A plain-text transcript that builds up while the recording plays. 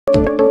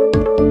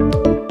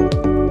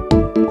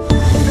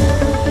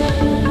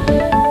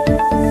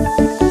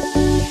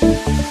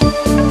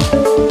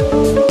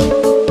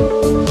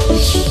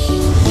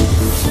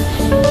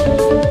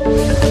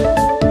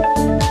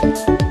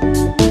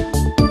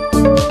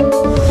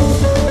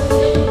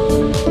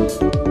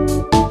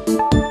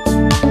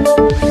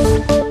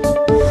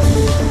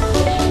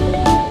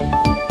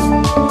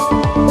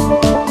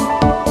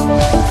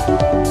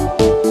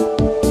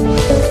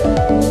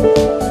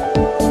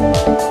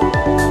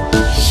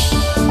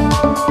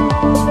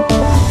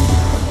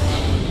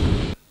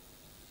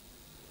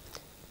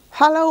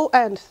Hello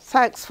and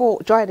thanks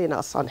for joining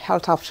us on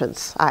Health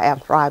Options. I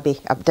am Rabi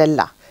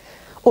Abdullah.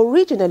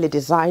 Originally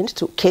designed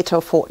to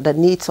cater for the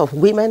needs of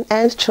women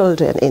and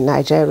children in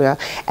Nigeria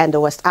and the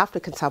West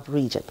African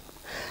sub-region,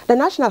 the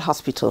National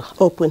Hospital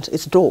opened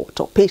its door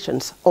to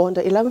patients on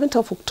the 11th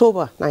of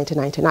October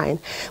 1999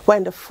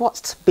 when the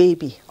first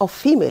baby, a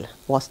female,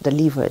 was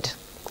delivered.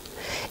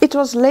 It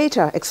was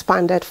later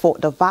expanded for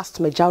the vast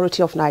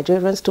majority of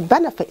Nigerians to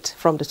benefit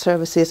from the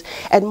services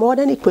and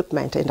modern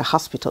equipment in the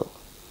hospital.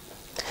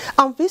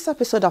 On this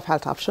episode of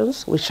Health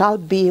Options, we shall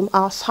beam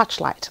our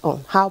searchlight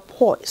on how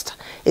poised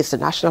is the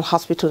National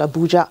Hospital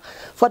Abuja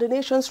for the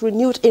nation's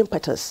renewed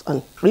impetus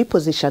on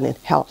repositioning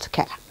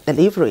healthcare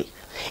delivery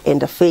in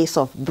the face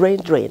of brain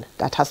drain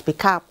that has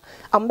become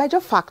a major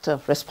factor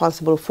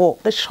responsible for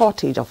the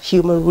shortage of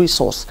human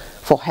resource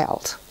for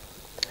health.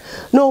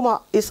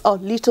 Noma is a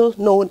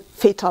little-known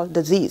fatal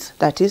disease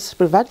that is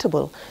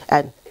preventable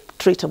and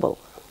treatable.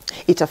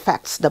 It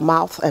affects the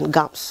mouth and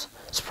gums,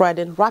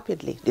 spreading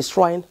rapidly,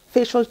 destroying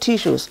facial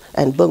tissues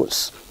and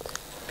bones.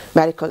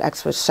 Medical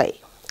experts say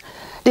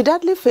the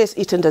deadly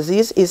face-eating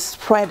disease is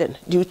spreading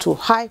due to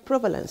high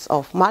prevalence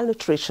of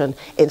malnutrition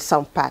in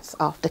some parts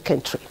of the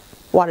country.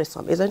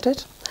 Worrisome, isn't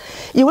it?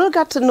 You will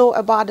get to know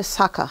about the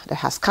succor that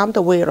has come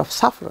the way of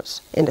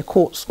sufferers in the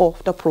course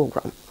of the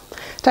program.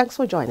 Thanks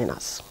for joining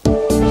us.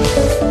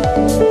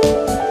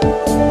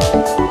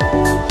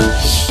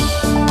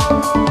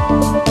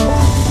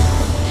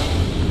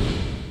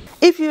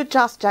 If you're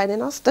just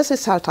joining us, this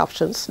is Health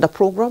Options, the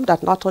program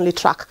that not only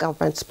tracks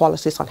government's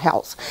policies on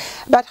health,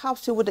 but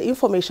helps you with the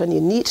information you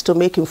need to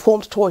make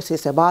informed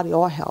choices about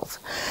your health.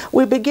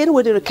 We begin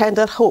with the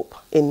rekindled hope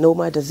in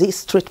Noma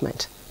disease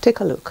treatment.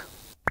 Take a look.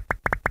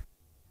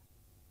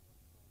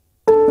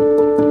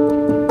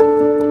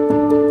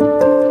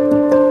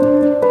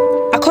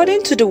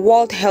 According to the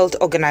World Health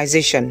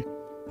Organization,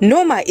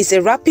 Noma is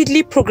a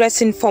rapidly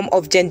progressing form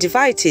of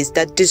gingivitis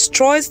that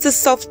destroys the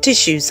soft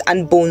tissues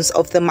and bones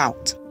of the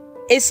mouth.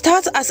 It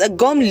starts as a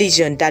gum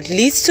lesion that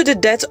leads to the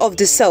death of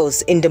the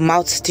cells in the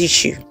mouth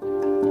tissue.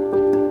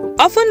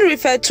 Often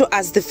referred to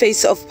as the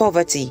face of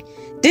poverty,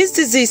 this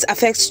disease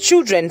affects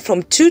children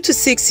from 2 to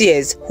 6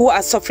 years who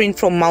are suffering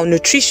from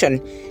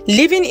malnutrition,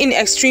 living in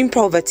extreme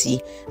poverty,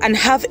 and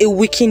have a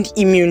weakened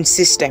immune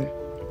system.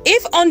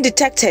 If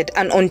undetected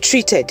and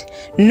untreated,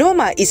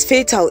 Noma is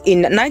fatal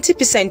in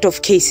 90%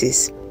 of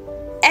cases.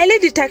 Early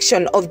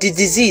detection of the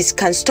disease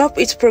can stop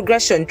its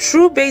progression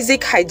through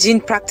basic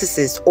hygiene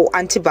practices or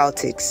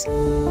antibiotics.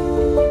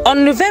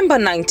 On November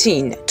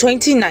 19,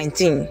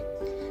 2019,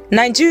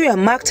 Nigeria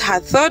marked her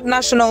third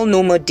National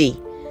Noma Day,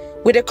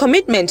 with a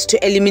commitment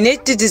to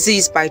eliminate the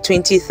disease by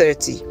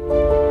 2030.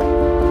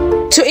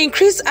 To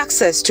increase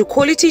access to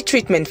quality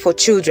treatment for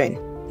children,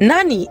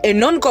 NANI, a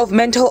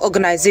non-governmental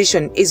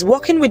organization, is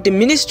working with the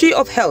Ministry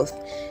of Health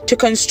to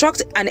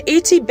construct an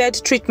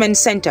 80-bed treatment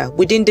center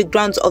within the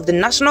grounds of the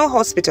National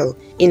Hospital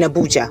in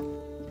Abuja.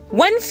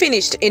 When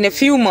finished in a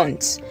few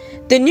months,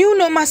 the new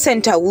Noma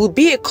Center will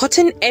be a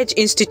cutting-edge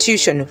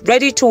institution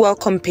ready to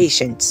welcome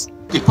patients.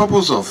 The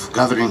purpose of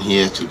gathering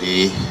here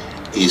today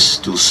is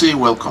to say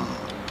welcome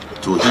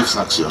to Hifz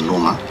Action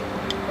Noma,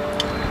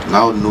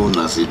 now known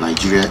as the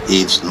Nigeria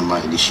AIDS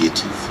Noma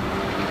Initiative,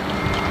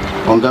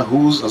 under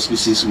whose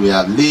auspices we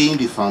are laying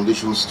the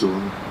foundation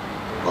stone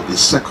of the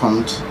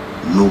second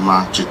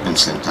Noma Treatment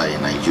Center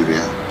in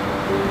Nigeria,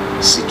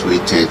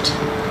 situated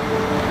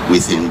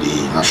within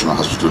the National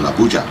Hospital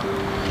Abuja.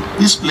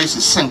 This place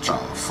is central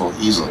for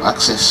ease of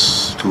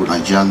access to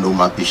Nigerian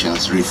Noma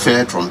patients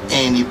referred from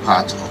any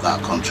part of our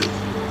country.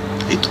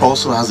 It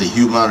also has the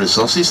human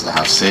resources. I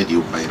have said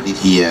you might need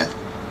here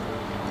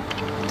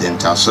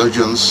dental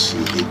surgeons, you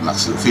need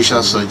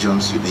maxillofacial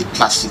surgeons, you need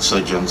plastic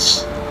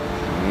surgeons,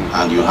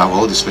 and you have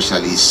all the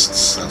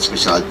specialists and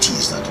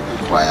specialties that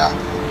you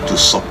require to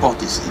support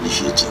this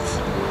initiative.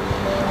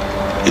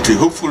 It will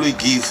hopefully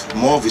give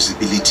more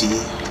visibility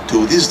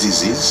to this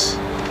disease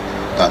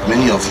that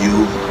many of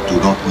you do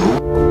not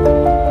know.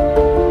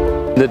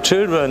 The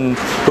children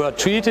who are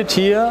treated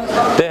here,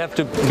 they have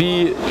to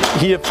be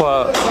here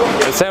for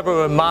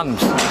several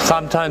months,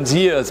 sometimes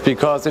years,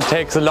 because it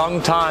takes a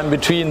long time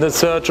between the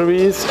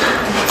surgeries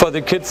for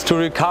the kids to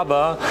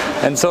recover.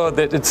 And so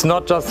that it's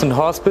not just a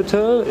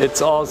hospital,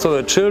 it's also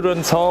a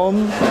children's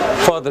home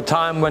for the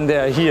time when they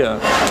are here,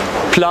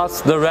 plus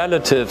the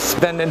relatives.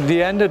 Then in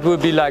the end it will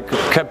be like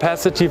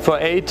capacity for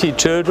 80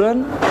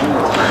 children.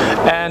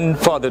 And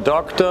for the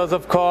doctors,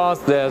 of course,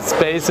 there's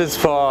spaces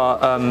for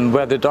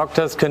where the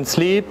doctors can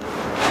sleep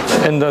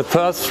in the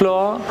first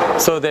floor,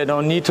 so they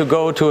don't need to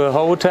go to a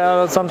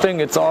hotel or something.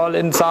 It's all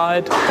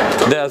inside.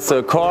 There's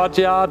a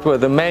courtyard, where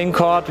the main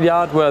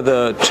courtyard where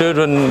the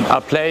children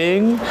are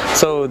playing,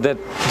 so that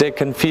they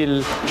can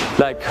feel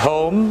like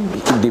home.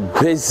 The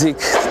basic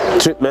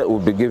treatment will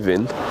be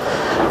given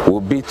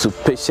will be to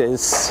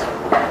patients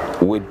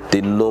with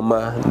the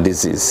Noma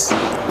disease,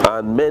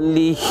 and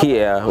mainly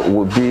here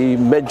will be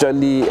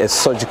majorly a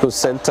surgical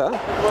center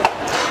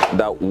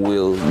that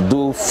will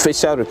do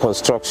facial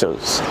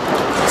reconstructions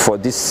for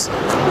these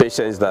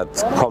patients that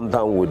come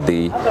down with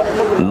the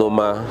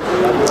normal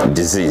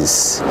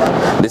disease.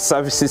 The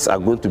services are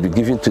going to be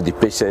given to the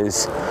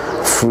patients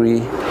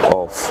free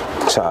of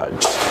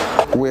charge.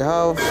 We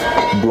have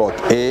Block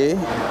A,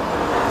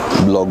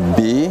 Block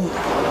B,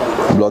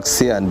 Block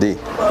C and D.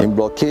 In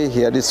Block A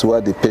here, this is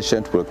where the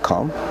patient will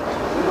come.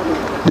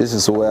 This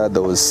is where they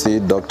will see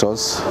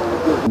doctors.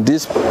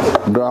 This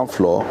ground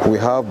floor, we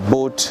have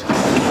both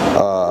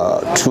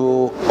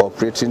two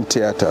operating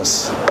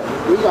theaters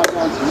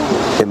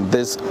in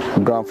this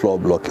ground floor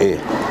Block A.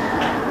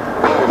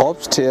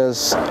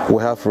 Upstairs,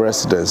 we have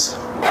residence.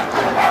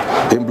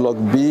 In Block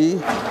B,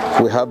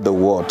 we have the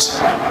ward.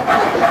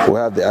 We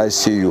have the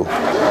ICU,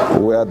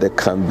 where they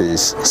can be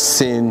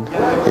seen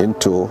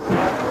into.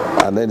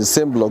 And then the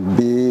same Block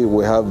B,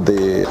 we have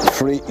the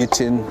free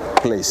eating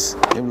place.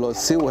 In Block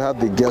C, we have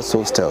the guest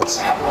hostels.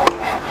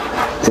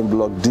 In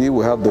Block D,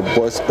 we have the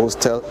boys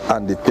hostel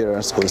and the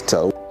parents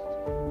hostel.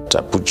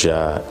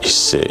 Abuja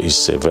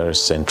is a very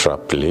central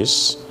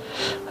place.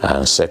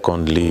 And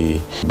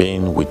secondly,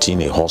 being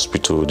within a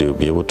hospital, they'll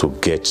be able to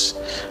get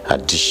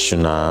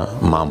additional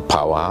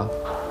manpower,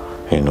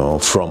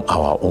 from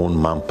our own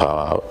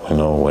manpower,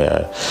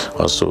 where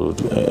also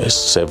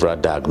several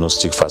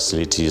diagnostic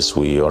facilities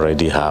we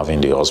already have in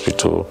the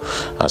hospital.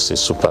 As a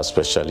super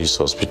specialist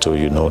hospital,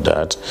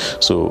 that.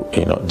 So,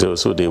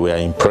 they were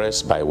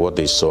impressed by what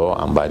they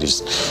saw and by the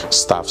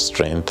staff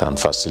strength and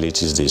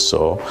facilities they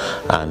saw.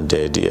 And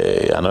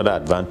another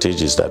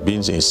advantage is that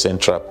being in a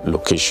central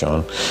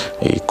location,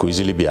 it could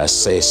easily be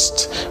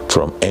accessed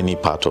from any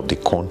part of the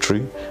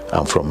country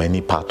and from any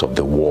part of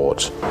the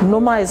world.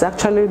 Noma is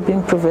actually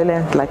being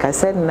prevalent, like I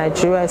said, in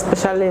Nigeria,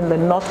 especially in the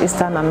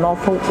northeastern and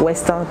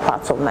northwestern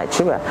parts of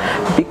Nigeria,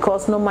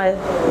 because Noma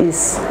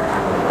is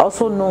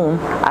also known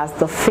as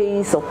the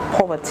face of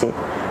poverty.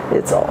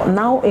 It's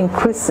now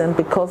increasing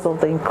because of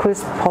the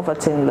increased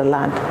poverty in the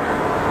land.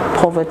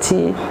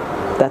 Poverty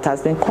that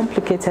has been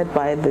complicated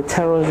by the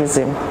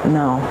terrorism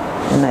now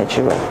in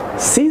Nigeria.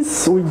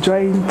 Since we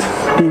joined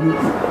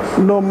the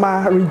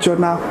Noma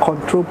Regional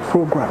Control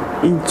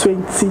Program in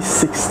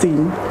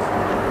 2016,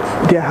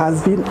 there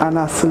has been an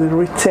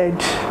accelerated,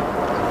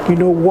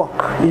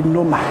 work in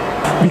Noma,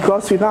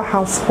 because we now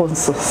have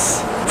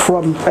sponsors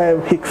from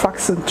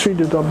HICFAXN through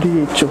the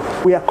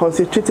WHO. We are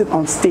concentrating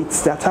on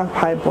states that have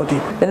high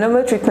burden. The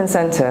Noma Treatment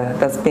Center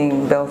that's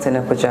being built in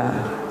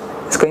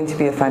Abuja is going to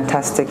be a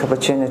fantastic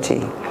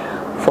opportunity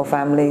for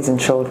families and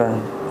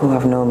children who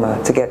have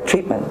Noma to get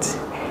treatment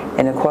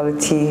in a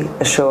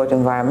quality-assured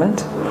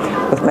environment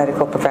with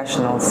medical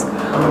professionals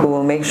who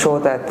will make sure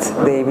that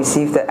they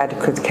receive the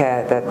adequate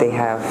care that they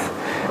have.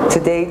 To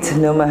date,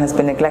 Noma has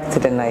been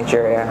neglected in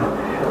Nigeria,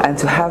 and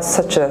to have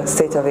such a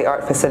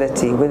state-of-the-art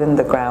facility within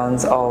the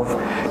grounds of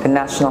the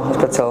National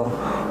Hospital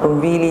will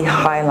really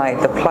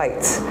highlight the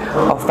plight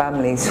of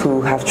families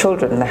who have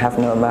children that have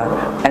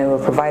Noma, and it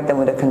will provide them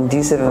with a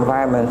conducive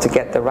environment to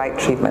get the right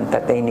treatment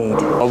that they need.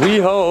 We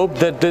hope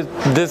that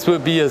this will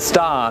be a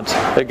start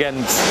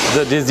against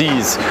the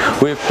disease.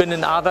 We've been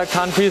in other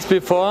countries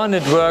before and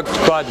it worked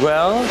quite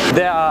well.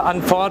 There are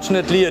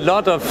unfortunately a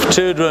lot of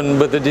children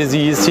with the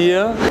disease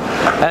here,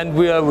 and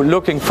we are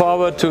looking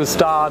forward to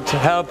start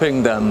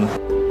helping them.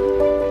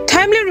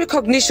 Timely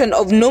recognition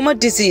of Noma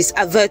disease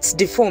averts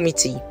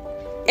deformity.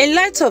 In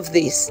light of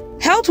this,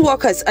 health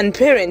workers and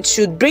parents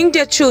should bring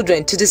their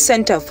children to the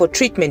center for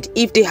treatment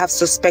if they have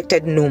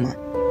suspected Noma.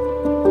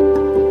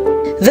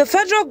 The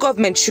federal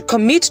government should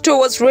commit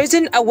towards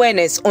raising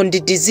awareness on the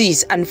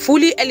disease and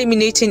fully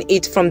eliminating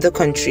it from the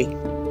country.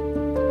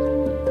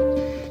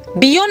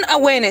 Beyond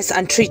awareness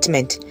and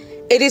treatment,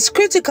 it is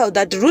critical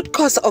that the root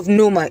cause of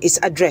Noma is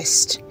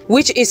addressed,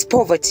 which is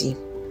poverty.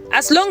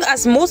 As long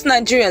as most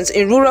Nigerians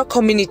in rural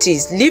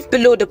communities live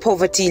below the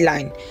poverty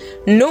line,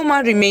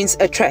 Noma remains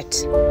a threat.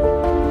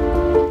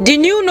 The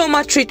new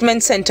Noma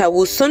Treatment Center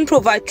will soon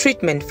provide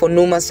treatment for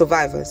Noma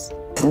survivors.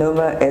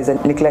 Noma is a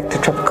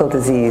neglected tropical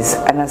disease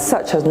and as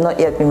such has not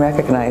yet been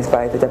recognized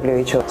by the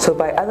WHO. So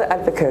by other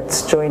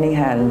advocates joining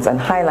hands and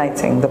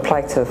highlighting the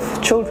plight of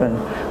children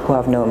who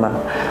have Noma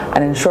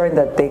and ensuring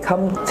that they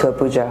come to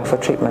Abuja for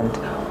treatment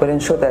will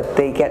ensure that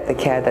they get the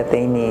care that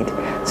they need,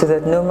 so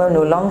that Noma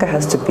no longer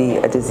has to be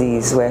a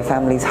disease where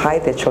families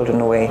hide their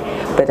children away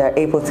but are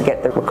able to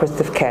get the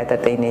requisitive care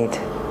that they need.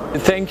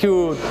 Thank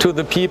you to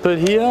the people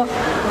here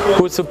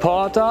who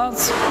support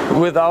us.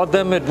 Without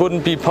them it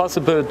wouldn't be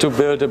possible to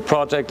build a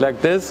project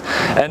like this.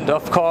 And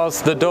of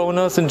course the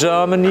donors in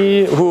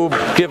Germany who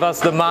give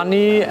us the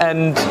money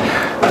and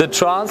the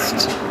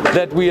trust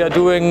that we are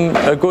doing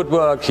a good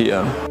work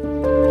here.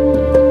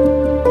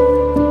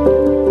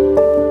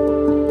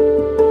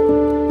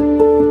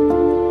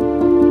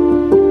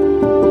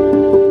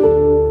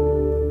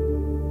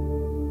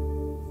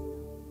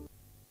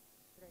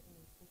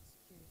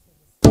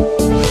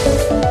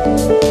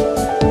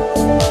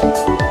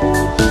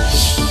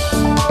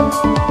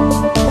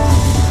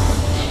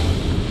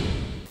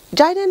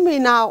 Joining me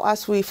now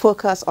as we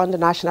focus on the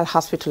National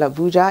Hospital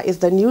Abuja is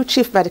the new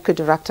Chief Medical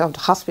Director of the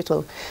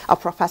hospital, a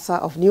Professor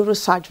of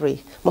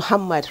Neurosurgery,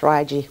 Muhammad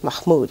Raji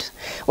Mahmood.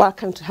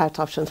 Welcome to Health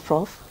Options,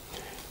 Prof.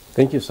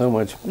 Thank you so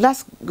much.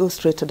 Let's go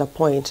straight to the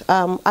point.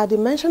 At the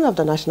mention of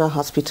the National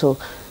Hospital,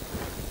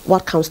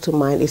 what comes to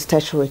mind is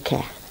tertiary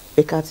care,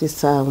 because it's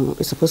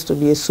supposed to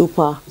be a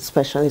super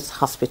specialist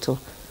hospital.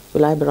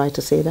 Will I be right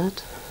to say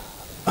that?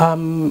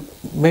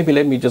 Maybe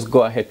let me just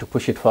go ahead to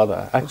push it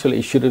further. Actually,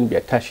 it shouldn't be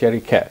a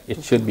tertiary care.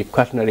 It should be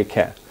quaternary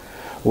care,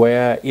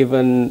 where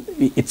even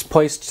it's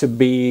poised to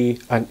be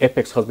an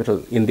apex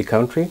hospital in the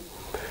country,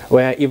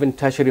 where even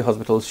tertiary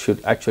hospitals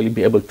should actually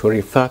be able to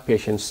refer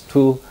patients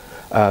to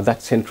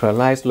that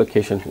centralized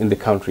location in the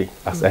country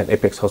as an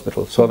apex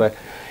hospital, so that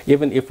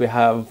even if we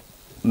have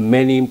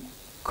many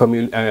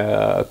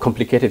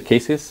complicated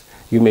cases,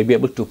 you may be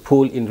able to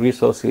pool in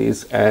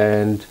resources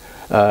and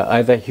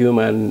either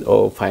human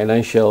or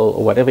financial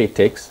or whatever it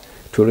takes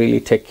to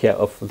really take care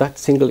of that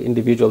single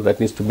individual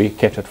that needs to be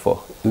catered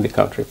for in the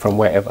country from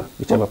wherever,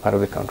 whichever part of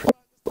the country.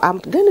 I'm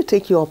going to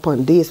take you up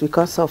on this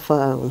because of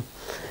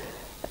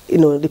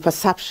the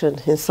perception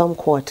in some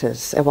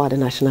quarters about the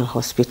National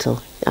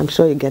Hospital. I'm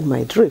sure you get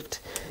my drift.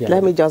 Yeah.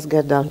 Let me just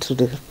get down to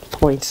the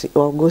point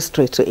or go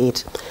straight to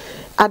it.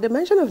 At the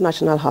mention of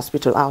National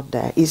Hospital out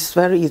there, it's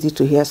very easy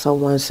to hear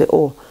someone say,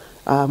 oh,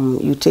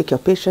 you take your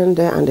patient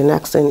there and the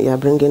next thing you're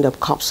bringing the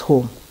cops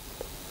home.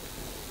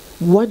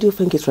 What do you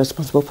think is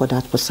responsible for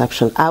that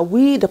perception? Are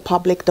we, the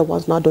public, the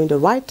ones not doing the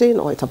right thing,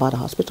 or it's about the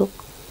hospital?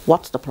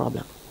 What's the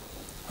problem?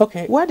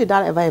 Okay. Where did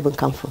that ever even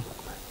come from?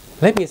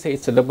 Let me say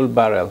it's a double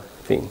barrel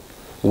thing.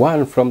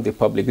 One, from the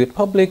public. The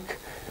public,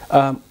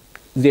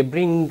 they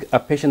bring a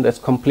patient that's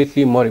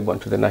completely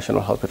moribund to the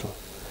National Hospital.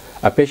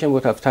 A patient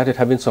would have started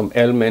having some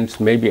ailments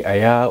maybe a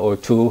year or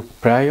two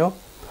prior,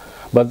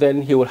 but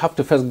then he will have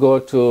to first go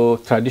to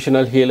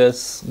traditional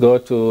healers, by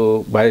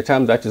the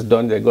time that is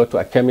done, they go to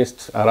a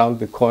chemist around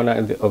the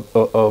corner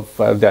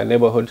of their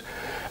neighborhood,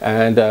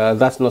 and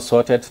that's not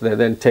sorted. They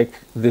then take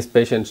this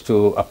patient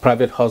to a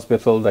private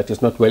hospital that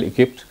is not well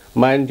equipped.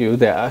 Mind you,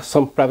 there are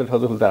some private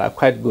hospitals that are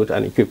quite good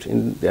and equipped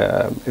in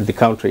the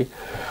country,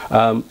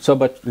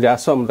 but there are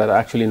some that are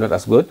actually not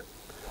as good.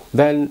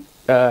 Then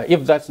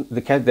if that's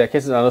the case, their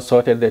cases are not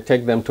sorted, they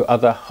take them to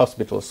other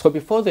hospitals. So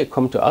before they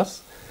come to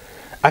us,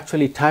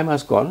 actually time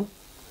has gone.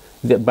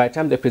 By the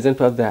time they present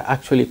to us, they're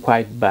actually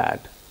quite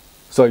bad.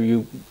 So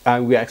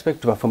we are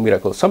expected to perform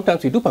miracles.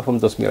 Sometimes we do perform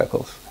those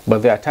miracles,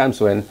 but there are times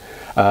when,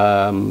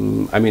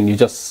 you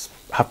just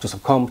have to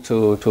succumb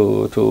to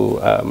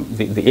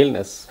the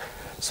illness.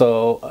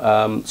 So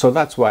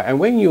that's why. And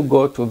when you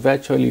go to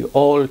virtually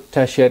all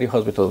tertiary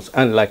hospitals,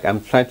 and like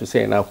I'm trying to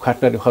say now,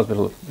 quaternary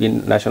hospital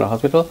in National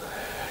Hospital,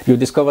 you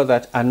discover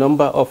that a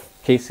number of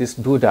cases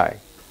do die.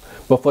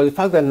 But for the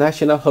fact that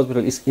National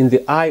Hospital is in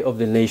the eye of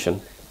the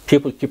nation,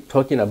 people keep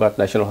talking about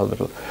National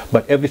Hospital.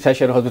 But every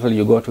tertiary hospital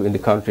you go to in the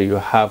country, you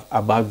have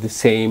about the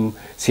same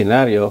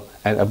scenario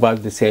and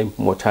about the same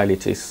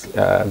mortalities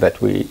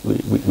that we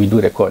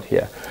do record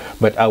here.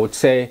 But I would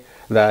say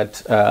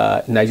that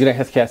Nigerian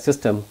healthcare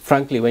system,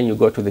 frankly, when you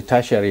go to the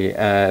tertiary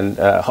and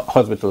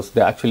hospitals,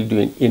 they're actually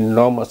doing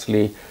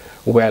enormously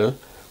well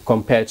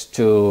compared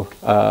to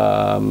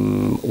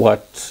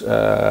what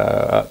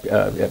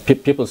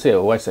people say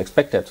or what's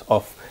expected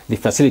of the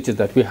facilities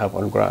that we have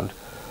on ground.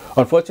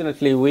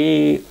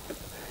 Unfortunately,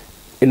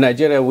 in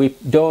Nigeria, we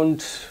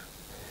don't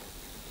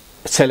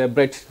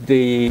celebrate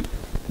the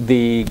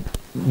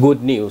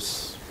good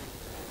news.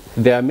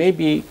 There may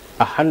be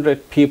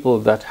 100 people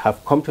that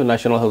have come to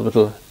National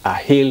Hospital, are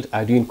healed,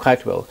 are doing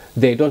quite well.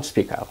 They don't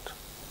speak out.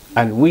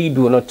 And we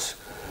do not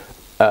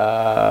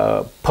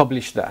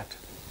publish that.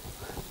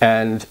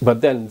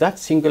 But then that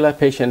singular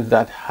patient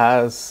that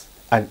has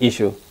an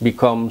issue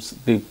becomes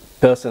the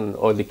person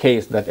or the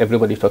case that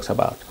everybody talks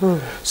about.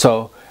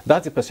 So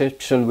that's the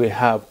perception we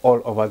have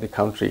all over the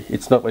country.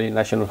 It's not only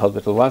National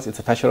Hospital. Once it's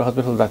a tertiary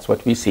hospital, that's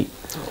what we see.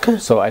 Okay.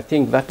 So I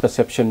think that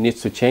perception needs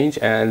to change,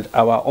 and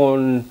our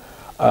own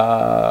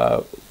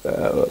the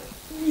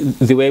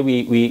way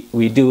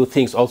we do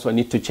things also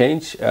need to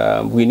change.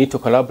 We need to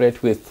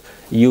collaborate with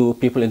you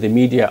people in the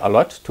media a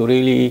lot to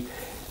really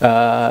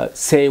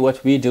say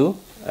what we do.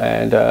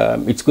 And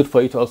it's good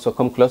for you to also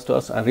come close to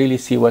us and really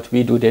see what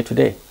we do day to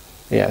day.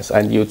 Yes,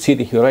 and you'd see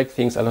the heroic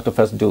things a lot of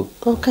us do.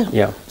 Okay.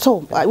 Yeah.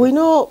 So we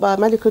know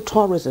medical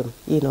tourism,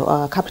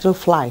 capital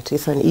flight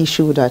is an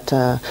issue that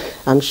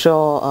I'm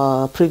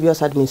sure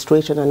previous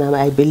administration and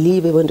I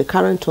believe even the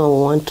current one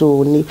want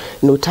to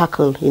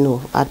tackle,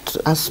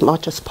 as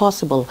much as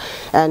possible.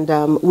 And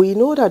we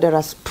know that there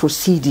are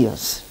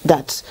procedures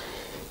that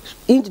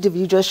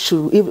individuals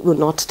should even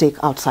not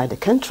take outside the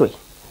country.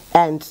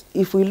 And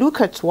if we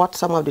look at what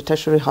some of the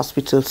tertiary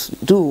hospitals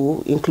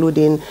do,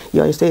 including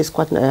what do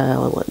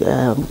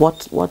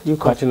you call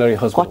quaternary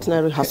hospital?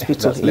 Quaternary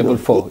hospital, level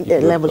 4.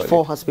 Level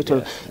 4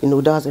 hospital,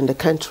 yes. Does in the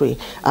country.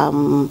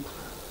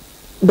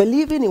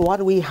 Believing in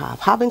what we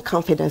have, having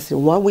confidence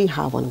in what we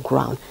have on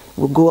ground,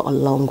 will go a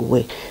long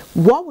way.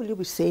 What will you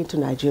be saying to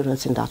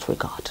Nigerians in that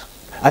regard?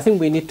 I think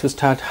we need to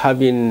start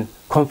having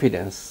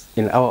confidence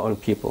in our own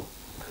people.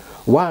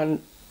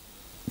 One,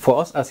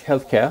 for us as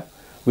healthcare,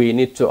 we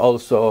need to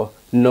also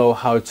know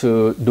how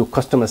to do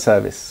customer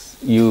service.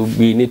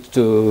 We need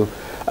to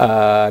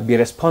be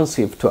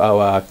responsive to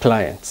our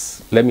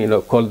clients. Let me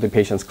call the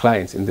patients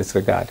clients in this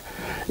regard.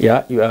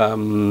 Yeah,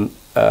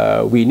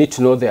 we need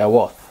to know their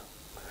worth.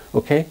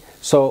 Okay,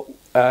 so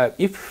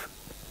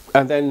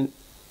and then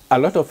a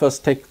lot of us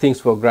take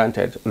things for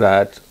granted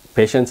that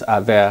patients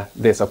are there,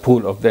 there's a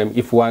pool of them.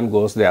 If one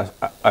goes, there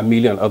are a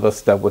million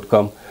others that would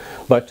come.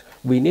 But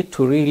we need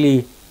to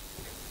really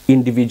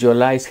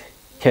individualize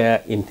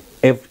care in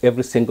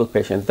every single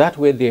patient. That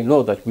way they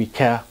know that we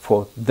care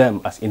for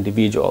them as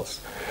individuals.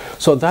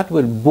 So that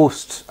will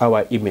boost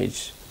our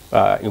image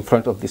in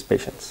front of these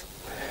patients.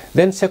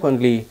 Then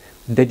secondly,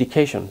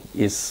 dedication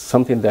is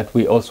something that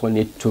we also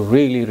need to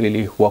really,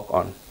 really work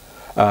on.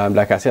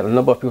 Like I said, a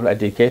number of people are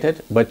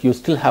dedicated, but you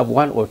still have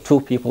one or two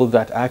people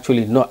that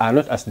actually are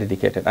not as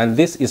dedicated. And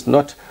this is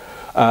not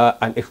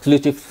an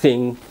exclusive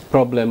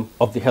problem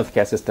of the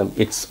healthcare system.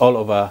 It's all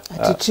over.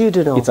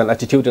 Attitudinal. It's an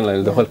attitudinal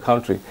in the whole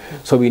country.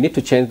 So we need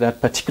to change that,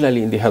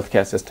 particularly in the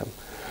healthcare system.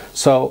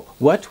 So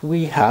what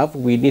we have,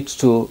 we need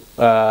to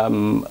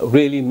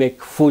really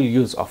make full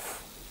use of.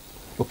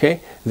 Okay,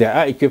 there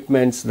are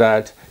equipments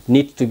that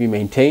need to be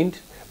maintained,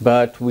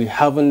 but we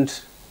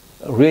haven't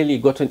really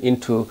gotten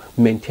into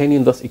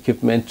maintaining those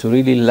equipment to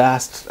really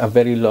last a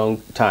very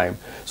long time.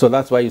 So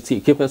that's why you see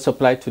equipment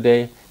supplied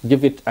today,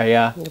 give it a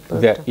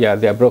year,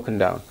 they're broken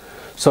down.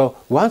 So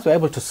once we're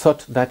able to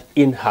sort that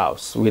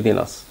in-house within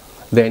us,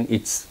 then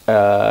it's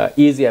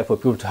easier for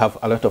people to have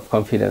a lot of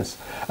confidence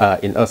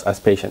in us as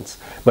patients.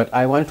 But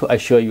I want to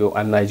assure you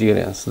and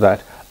Nigerians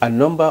that a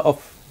number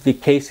of the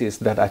cases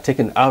that are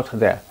taken out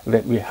there,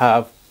 that we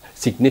have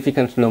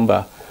significant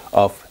number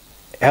of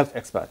health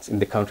experts in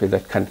the country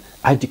that can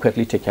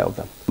adequately take care of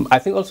them. I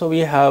think also we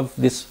have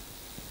this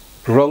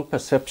wrong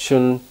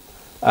perception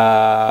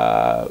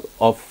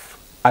of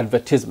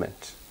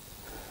advertisement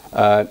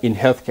in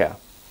healthcare.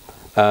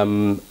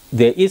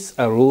 There is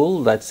a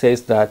rule that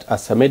says that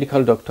as a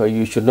medical doctor,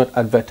 you should not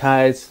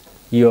advertise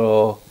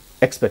your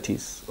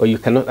expertise, or you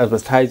cannot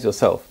advertise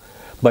yourself.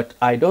 But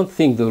I don't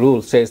think the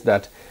rule says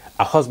that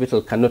a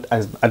hospital cannot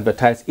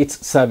advertise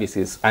its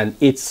services and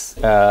its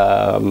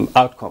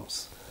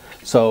outcomes.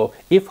 So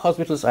if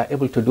hospitals are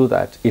able to do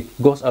that, it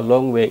goes a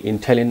long way in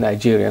telling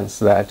Nigerians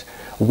that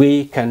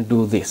we can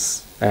do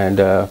this, and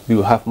we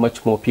will have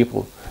much more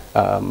people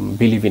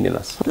believing in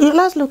us.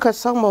 Let's look at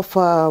some of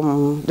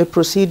the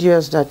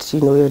procedures that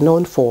you're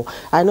known for.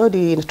 I know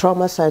the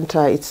trauma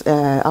center, it's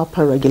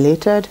upper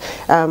regulated.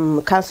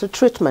 Cancer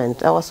treatment,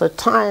 there was a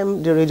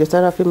time the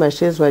radiotherapy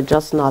machines were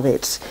just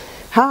novice.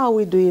 How are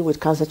we doing with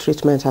cancer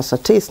treatment as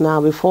it is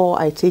now, before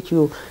I take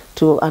you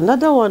to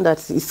another one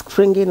that is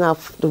springing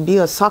up to be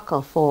a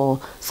sucker for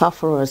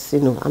sufferers?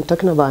 I'm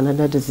talking about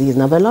another disease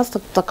now, but let's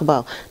talk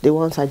about the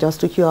ones I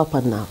just took you up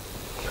on now.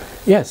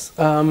 Yes,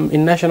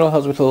 in National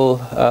Hospital,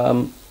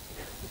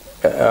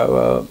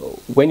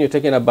 when you're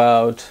talking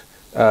about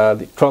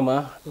the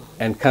trauma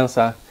and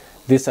cancer,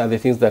 these are the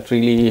things that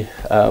really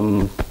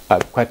are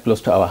quite close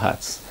to our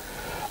hearts.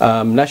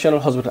 National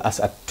Hospital as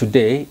at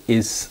today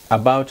is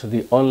about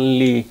the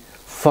only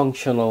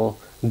functional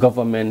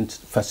government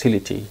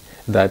facility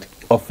that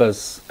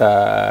offers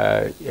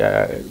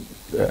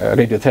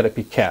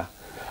radiotherapy care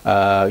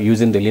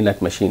using the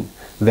LINAC machine.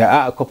 There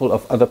are a couple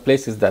of other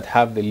places that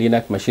have the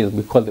LINAC machines.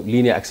 We call them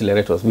linear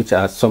accelerators, which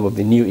are some of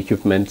the new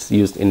equipments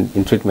used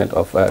in treatment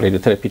of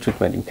radiotherapy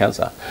treatment in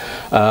cancer.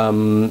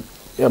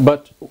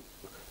 But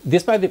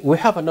despite we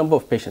have a number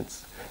of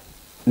patients.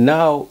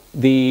 Now,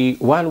 the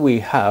one we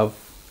have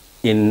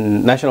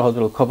in National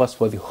Hospital covers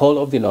for the whole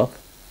of the north,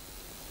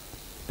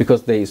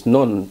 because there is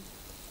none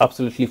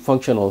absolutely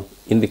functional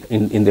in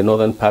the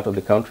northern part of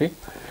the country.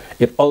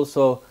 It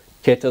also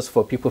caters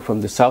for people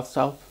from the south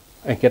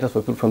and caters for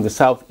people from the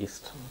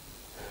southeast.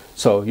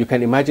 So you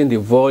can imagine the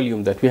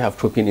volume that we have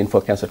trooping in for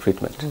cancer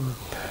treatment.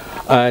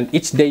 And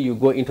each day you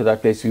go into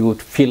that place, you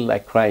would feel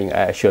like crying,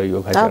 I assure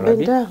you. I've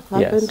been there,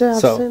 I've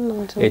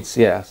seen it.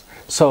 Yes.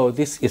 So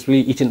this is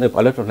really eating up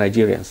a lot of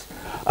Nigerians.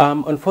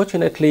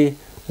 Unfortunately,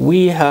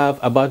 we have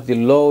about the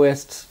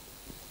lowest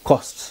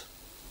cost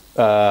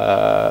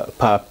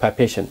per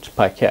patient,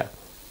 per care.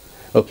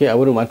 Okay, I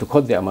wouldn't want to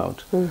quote the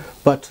amount.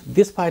 But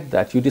despite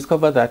that, you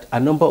discover that a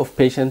number of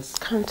patients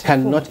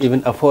cannot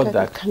even afford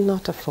that.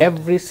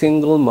 Every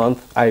single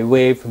month, I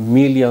waive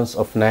millions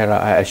of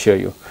naira, I assure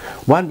you.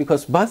 One,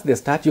 because once they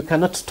start, you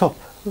cannot stop.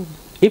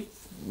 If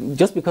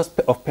just because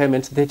of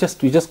payments, we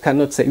just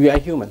cannot say, we are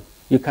human.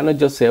 You cannot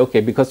just say, okay,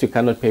 because you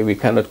cannot pay, we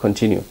cannot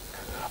continue.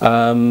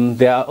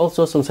 There are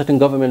also some certain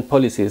government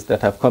policies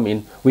that have come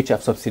in which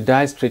have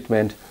subsidized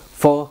treatment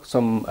for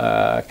some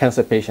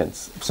cancer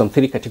patients, some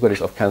 3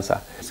 categories of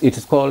cancer. It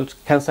is called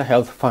Cancer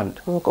Health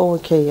Fund. Oh,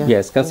 okay, yeah.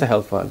 Yes, Cancer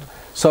Health Fund.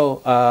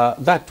 So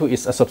that too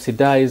is a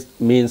subsidized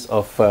means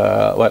of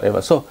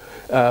whatever. So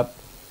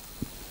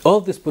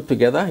all this put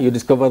together, you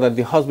discover that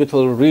the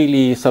hospital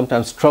really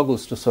sometimes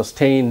struggles to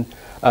sustain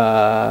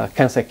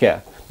cancer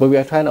care. but we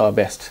are trying our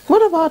best.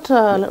 What about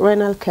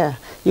renal care?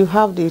 You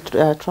have the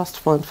trust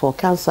fund for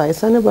cancer.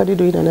 Is anybody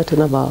doing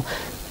anything about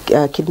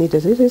kidney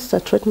disease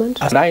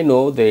treatment? As I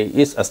know, there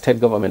is a state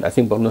government, I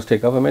think Borno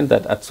state government,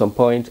 that at some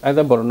point,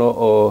 either Borno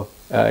or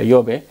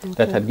Yobe,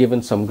 that had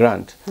given some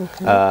grant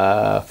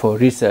for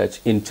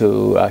research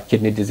into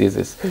kidney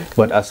diseases.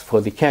 But as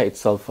for the care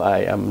itself,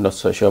 I am not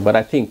so sure. But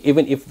I think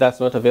even if that's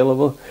not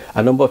available,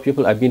 a number of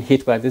people have been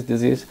hit by this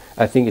disease.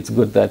 I think it's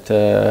good that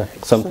a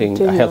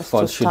health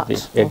fund should be.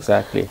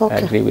 Exactly, I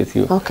agree with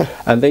you.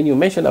 And then you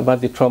mentioned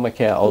about the trauma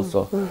care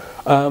also.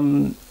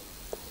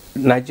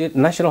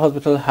 National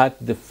Hospital had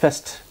the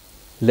first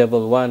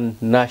level 1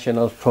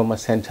 national trauma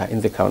center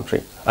in the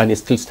country, and is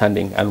still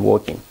standing and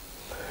working.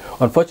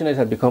 Unfortunately, it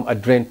has become a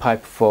drain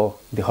pipe for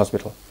the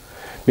hospital,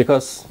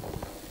 because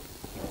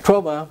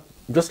trauma,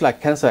 just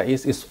like cancer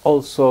is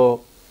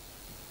also,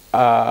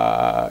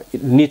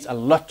 it needs a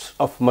lot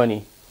of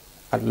money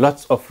and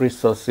lots of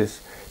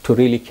resources to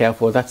really care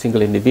for that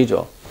single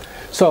individual.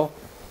 So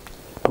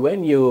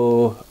when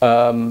you,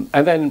 and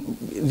then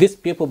these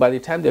people, by the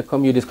time they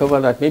come, you discover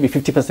that maybe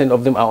 50%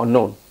 of them are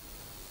unknown.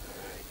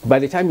 By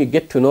the time you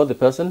get to know the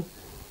person,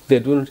 they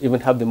don't even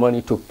have the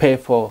money to pay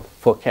for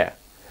care.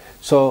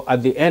 So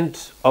at the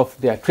end of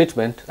their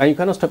treatment, and you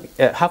cannot stop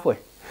halfway,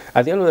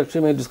 at the end of the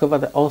treatment, you discover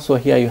that also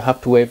here you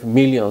have to waive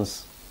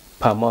millions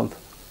per month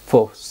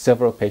for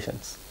several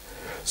patients.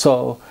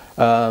 So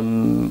I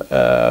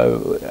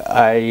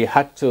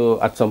had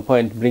to, at some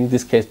point, bring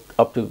this case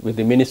up with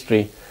the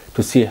ministry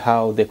to see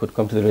how they could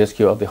come to the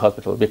rescue of the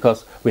hospital,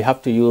 because we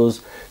have to use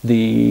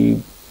the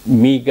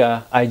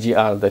meager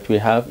IGR that we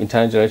have,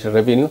 internal generated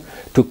revenue,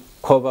 to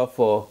cover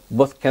for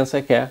both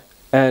cancer care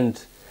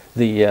and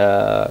the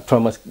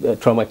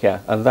trauma care,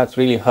 and that's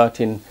really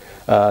hurting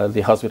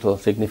the hospital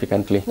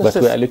significantly. But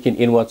we are looking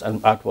inwards and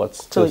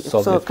outwards to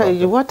solve this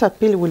problem. What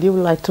appeal would you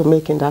like to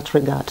make in that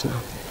regard now?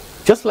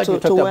 Just like you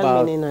talked about,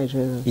 well-meaning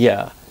Nigerians.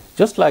 Yeah,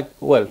 just like,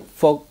 well,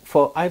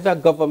 for either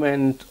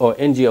government or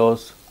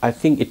NGOs, I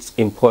think it's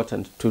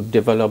important to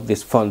develop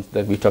these funds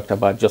that we talked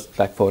about, just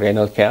like for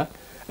renal care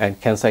and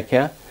cancer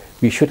care.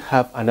 We should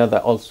have another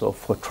also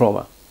for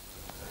trauma,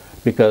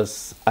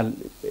 because I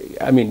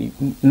mean,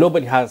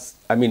 nobody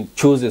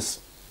chooses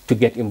to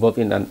get involved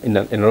in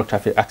a road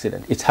traffic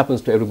accident. It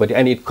happens to everybody,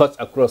 and it cuts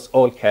across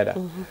all cadre.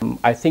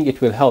 I think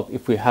it will help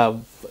if we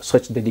have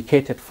such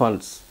dedicated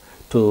funds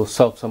to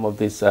solve some of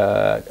these,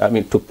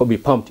 to be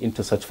pumped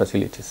into such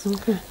facilities.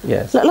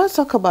 Yes. Let's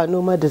talk about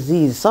normal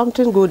disease.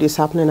 Something good is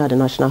happening at the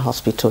National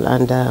Hospital,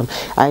 and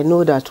I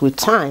know that with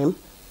time,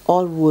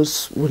 all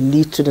roads will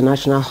lead to the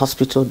National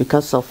Hospital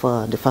because of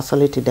the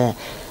facility there.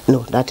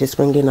 No, that is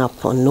bringing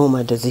up on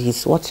normal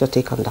disease. What's your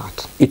take on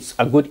that? It's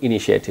a good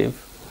initiative,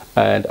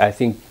 and I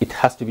think it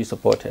has to be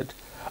supported.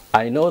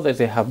 I know that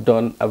they have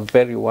done a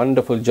very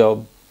wonderful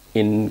job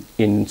in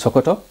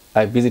Sokoto.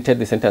 I visited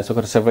the center in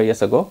Sokoto several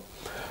years ago.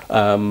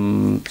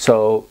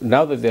 So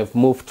now that they've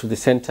moved to the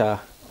center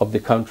of the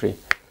country,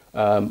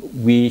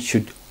 we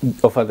should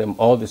offer them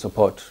all the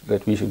support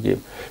that we should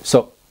give.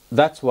 So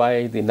that's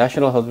why the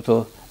National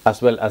Hospital,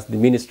 as well as the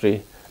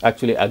ministry,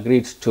 actually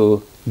agreed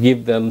to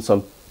give them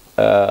some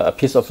a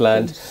piece of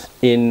land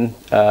in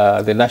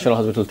the National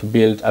Hospital to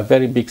build a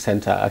very big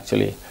center,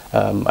 actually,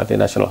 at the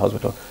National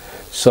Hospital.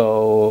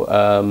 So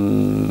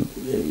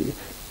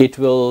it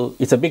will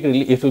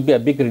be a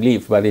big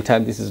relief by the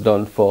time this is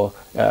done for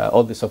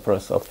all the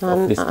sufferers of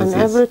this disease. And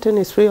everything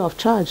is free of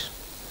charge.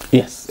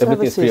 Yes,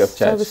 everything is free of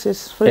charge.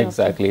 Services free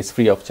exactly, it's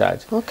free of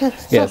charge. Okay.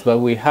 Yes, but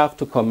we have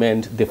to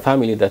commend the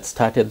family that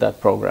started that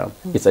program.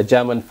 It's a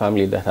German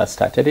family that has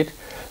started it,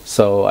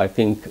 so I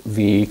think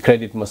the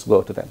credit must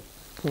go to them.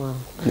 Wow.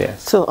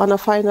 Yes. So on a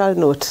final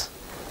note,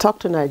 talk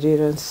to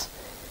Nigerians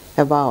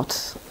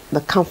about the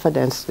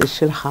confidence they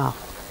should have.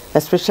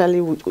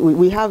 Especially,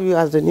 we have you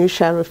as the new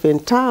sheriff in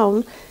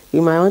town.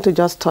 You might want to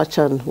just touch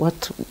on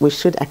what we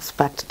should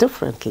expect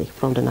differently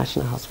from the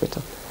National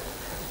Hospital.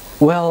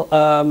 Well,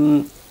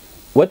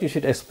 what you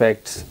should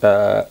expect,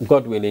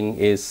 God willing,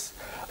 is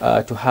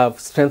to have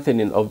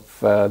strengthening of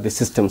the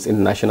systems in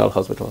the National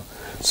Hospital,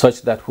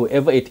 such that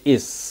whoever it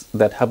is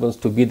that happens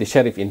to be the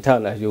sheriff in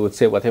town, as you would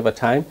say, whatever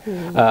time,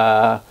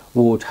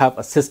 would have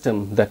we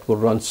that will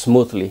run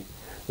smoothly.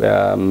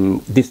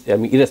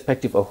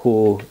 Irrespective of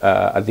who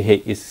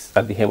is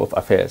at the helm of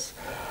affairs.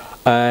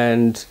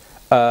 And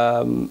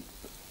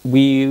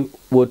we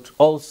would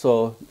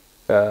also,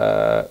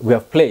 we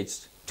have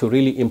pledged to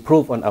really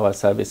improve on our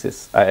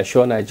services, I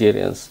assure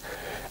Nigerians.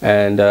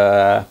 And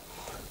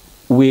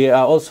we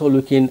are also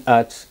looking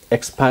at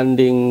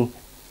expanding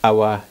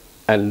our,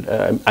 and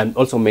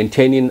also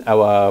maintaining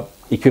our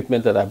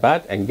equipment that are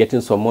bad and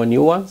getting some more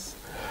new ones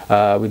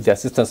with the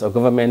assistance of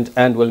government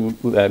and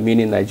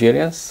well-meaning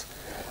Nigerians.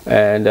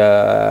 And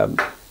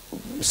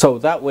so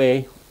that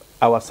way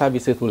our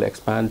services will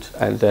expand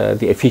and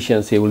the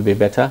efficiency will be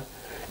better.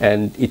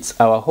 And it's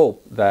our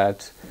hope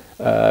that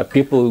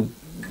people,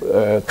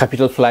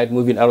 capital flight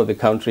moving out of the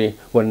country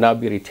will now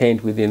be retained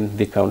within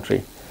the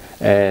country.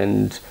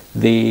 And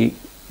the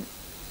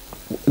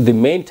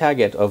main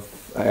target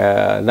of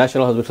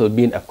National Hospital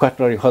being a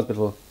quaternary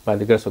hospital, by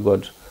the grace of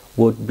God,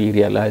 would be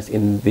realized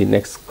in the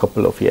next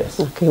couple of years.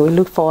 Okay, we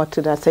look forward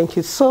to that. Thank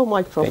you so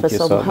much,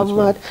 Professor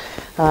Muhammad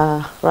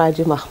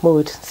Raji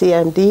Mahmood,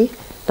 CMD,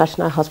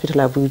 National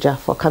Hospital Abuja,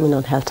 for coming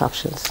on Health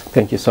Options.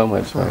 Thank you so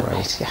much. All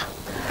right, yeah.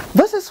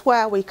 This is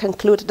where we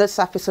conclude this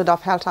episode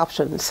of Health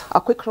Options.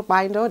 A quick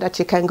reminder that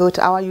you can go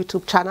to our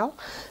YouTube channel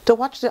to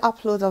watch the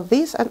upload of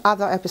these and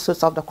other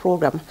episodes of the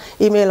program.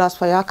 Email us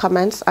for your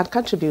comments and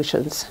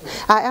contributions.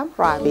 I am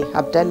Rabi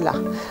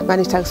Abdullah.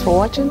 Many thanks for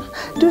watching.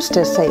 Do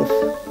stay safe.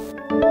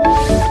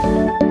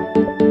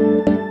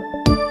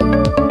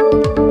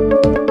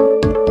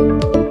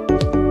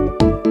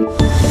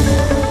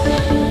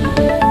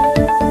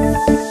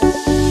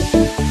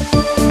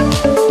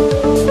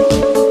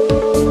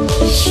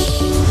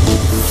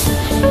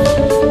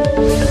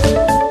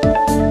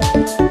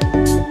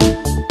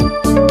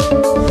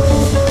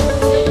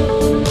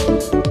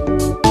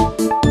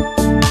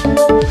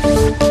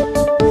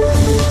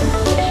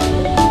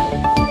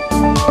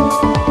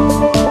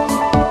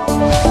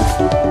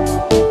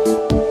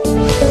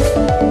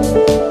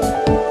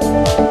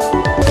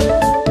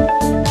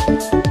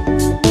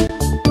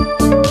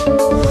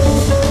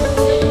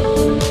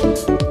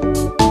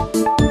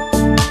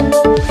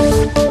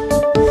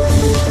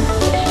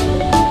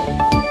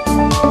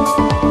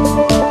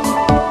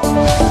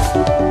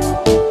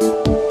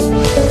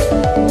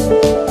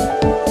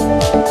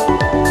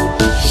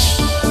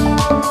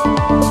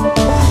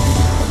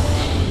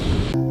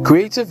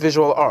 Creative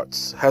visual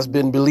arts has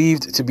been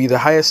believed to be the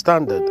highest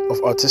standard of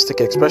artistic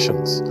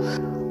expressions.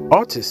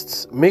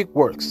 Artists make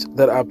works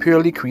that are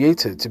purely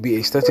created to be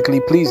aesthetically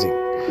pleasing,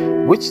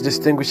 which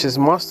distinguishes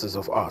masters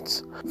of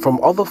art from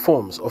other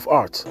forms of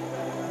art.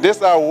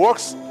 These are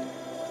works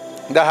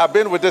that have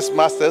been with these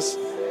masters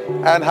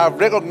and have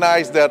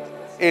recognized that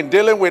in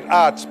dealing with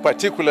art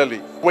particularly,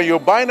 when you're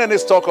buying any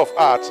stock of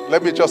art,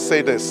 let me just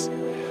say this,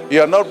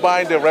 you're not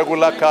buying the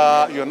regular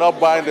car, you're not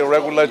buying the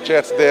regular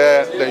jet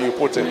there, then you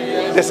put it.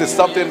 This is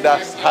something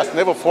that has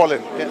never fallen.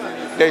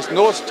 There is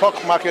no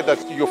stock market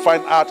that you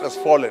find art has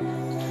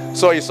fallen.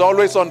 So it's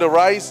always on the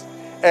rise,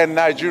 and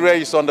Nigeria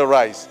is on the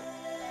rise.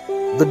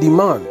 The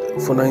demand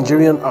for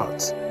Nigerian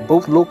art,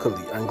 both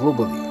locally and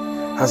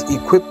globally, has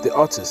equipped the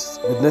artists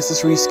with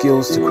necessary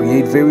skills to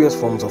create various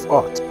forms of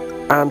art.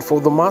 And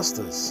for the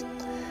masters,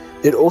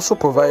 it also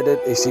provided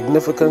a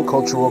significant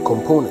cultural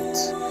component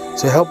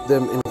to help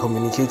them in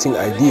communicating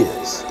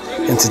ideas,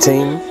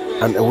 entertain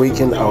and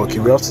awaken our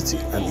curiosity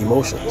and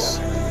emotions.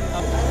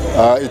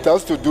 It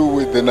has to do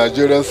with the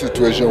Nigerian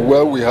situation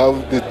where we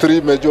have the three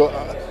major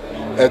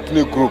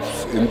ethnic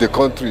groups in the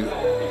country,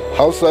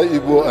 Hausa,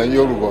 Igbo and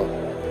Yoruba.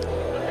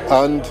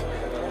 And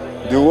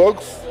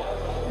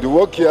the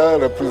work here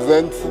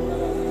represents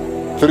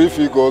three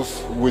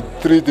figures with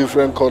three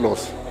different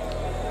colors.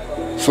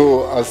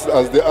 So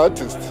as the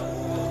artist,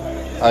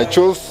 I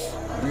chose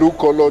blue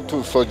color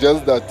to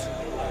suggest that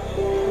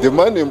the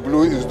man in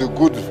blue is the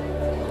good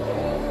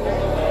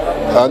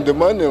and the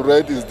man in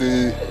red is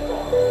the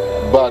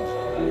bad,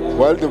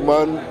 while the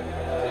man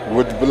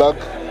with black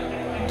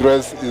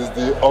dress is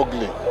the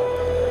ugly.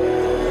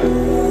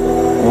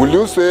 Will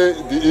you say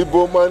the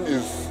Igbo man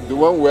is the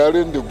one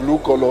wearing the blue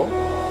color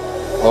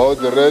or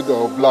the red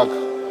or black,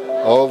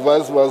 or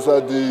vice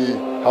versa the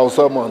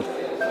Hausa man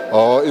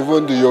or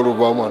even the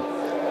Yoruba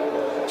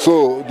man?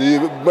 So the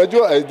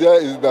major idea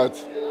is that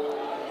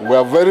we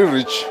are very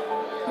rich,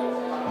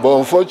 but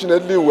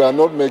unfortunately we are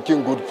not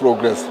making good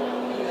progress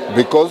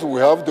because we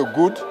have the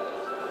good,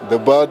 the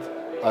bad,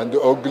 and the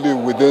ugly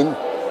within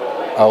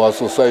our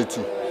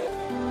society.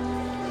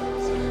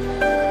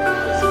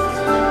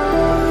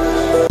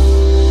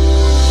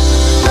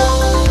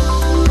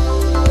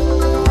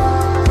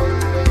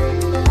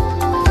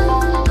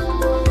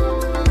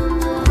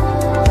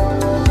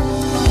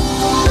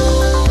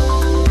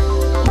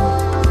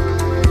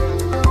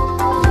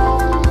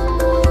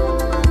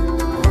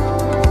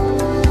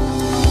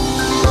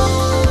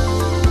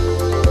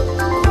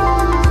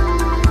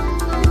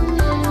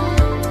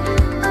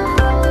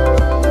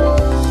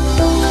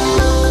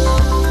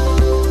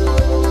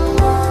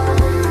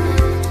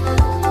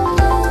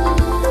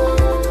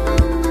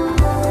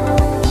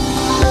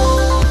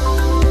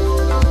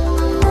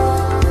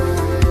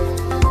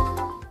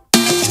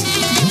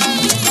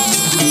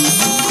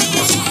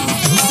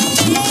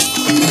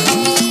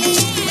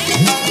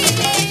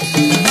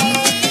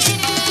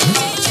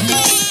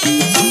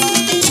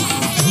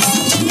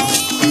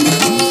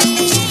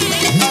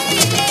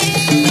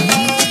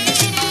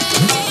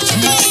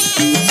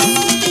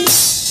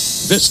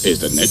 This is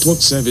the network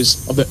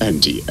service of the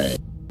NTA.